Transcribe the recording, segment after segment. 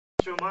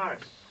to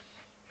Mars.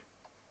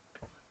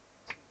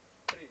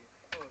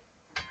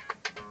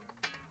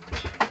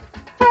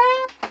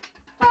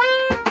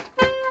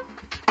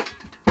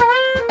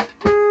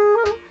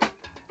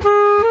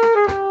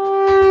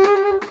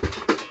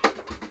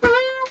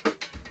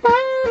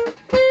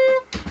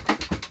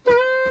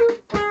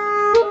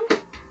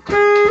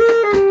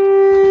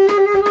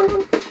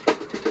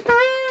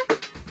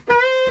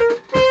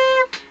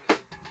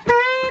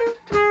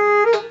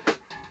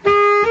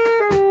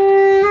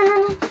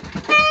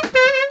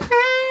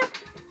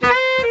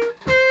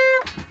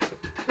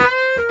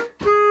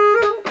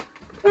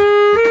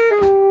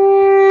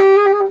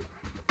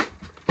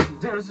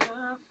 There's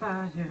a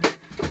fire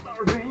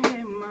burning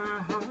in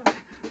my heart,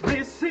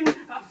 racing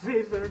a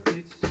fever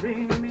pitch,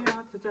 bring me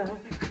out the dark.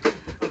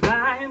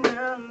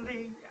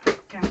 Finally, I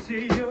can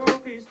see your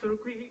pistol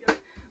quick.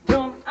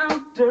 Don't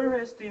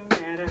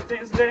underestimate the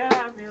things that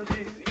I will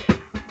do.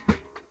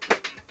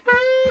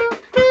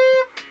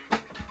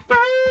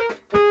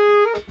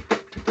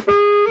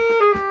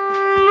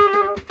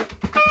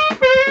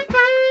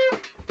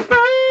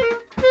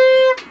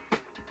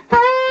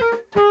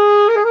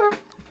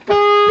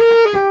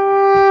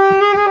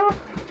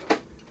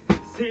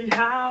 See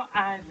how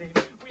I live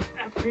with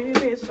every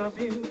piece of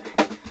you.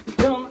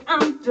 Don't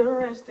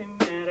underestimate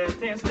the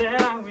things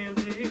that I will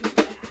do.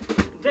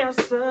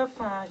 There's a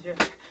fire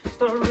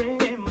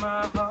stirring in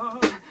my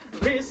heart,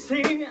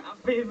 racing a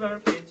fever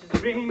pitch,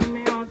 bring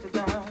me out the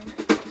dark.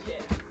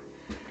 Yeah,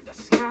 the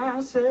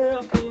skies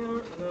of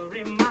your love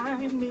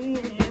remind me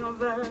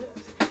of us.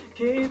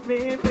 Keep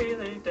me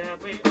feeling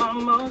that we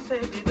almost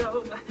said it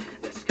all.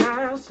 The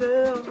skies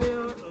of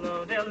your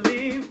love that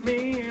leave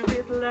me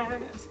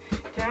breathless.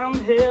 Can't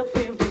help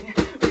feeling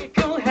we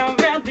could have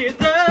had it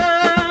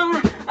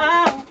done.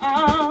 Oh,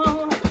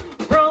 oh,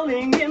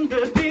 rolling in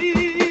the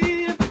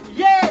deep.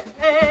 Yeah,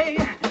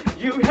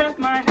 you have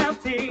my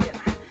heart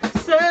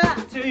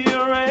set to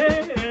your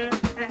end,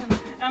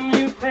 and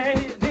you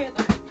played it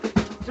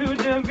to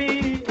the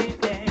beat.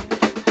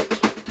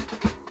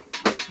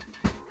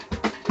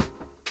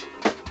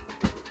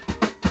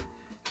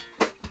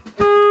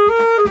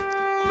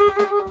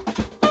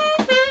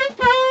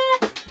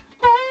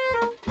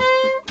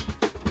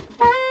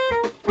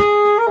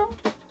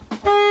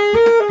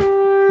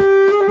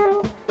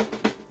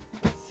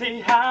 See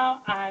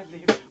how I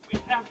live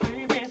with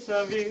every piece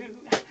of you.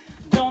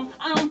 Don't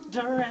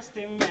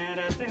underestimate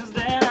the things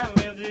that I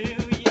will do.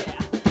 Yeah,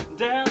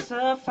 there's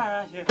a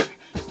fire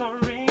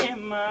stirring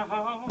in my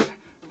heart,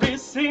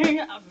 racing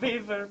a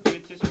fever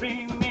pitch,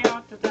 bring me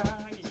out the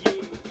dark.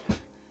 Yeah,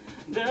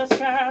 the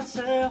skies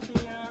of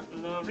your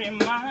love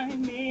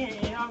remind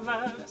me of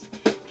us.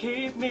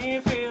 Keep me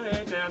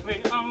feeling that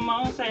we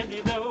almost had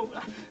it all.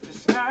 The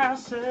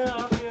skies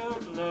of your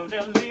love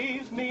that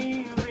leaves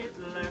me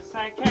breathless.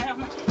 I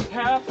can't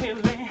help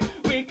feeling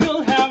we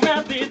could have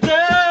had it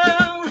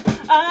done.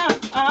 Oh,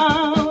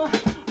 oh,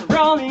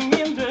 rolling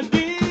in the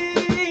deep.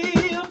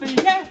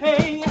 Yeah,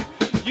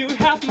 you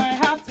have my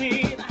heart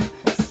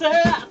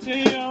set to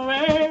your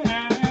end,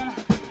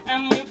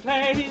 and you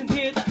played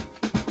it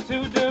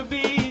to the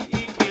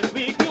beat.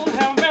 We could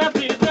have had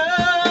it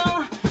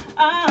done.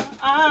 Oh,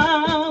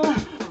 oh,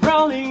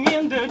 rolling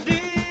in the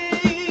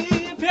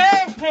deep.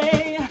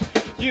 Yeah,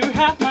 you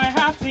have my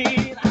heart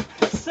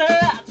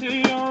set to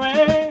your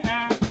end,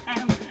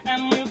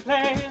 and you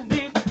played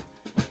it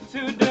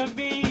to the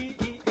beat.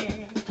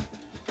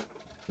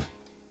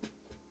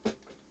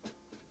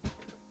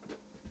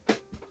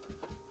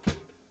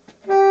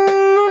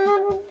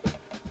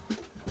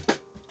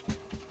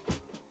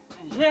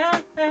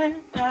 Yeah,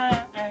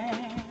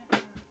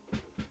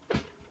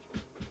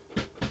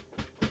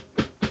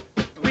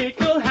 we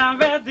could have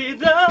had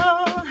it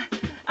all.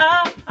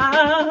 Oh,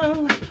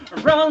 oh,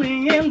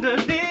 rolling in the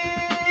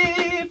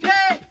deep.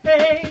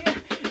 Yeah,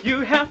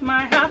 you have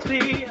my heart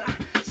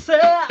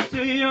set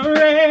to your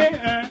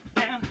end,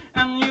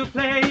 and you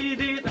played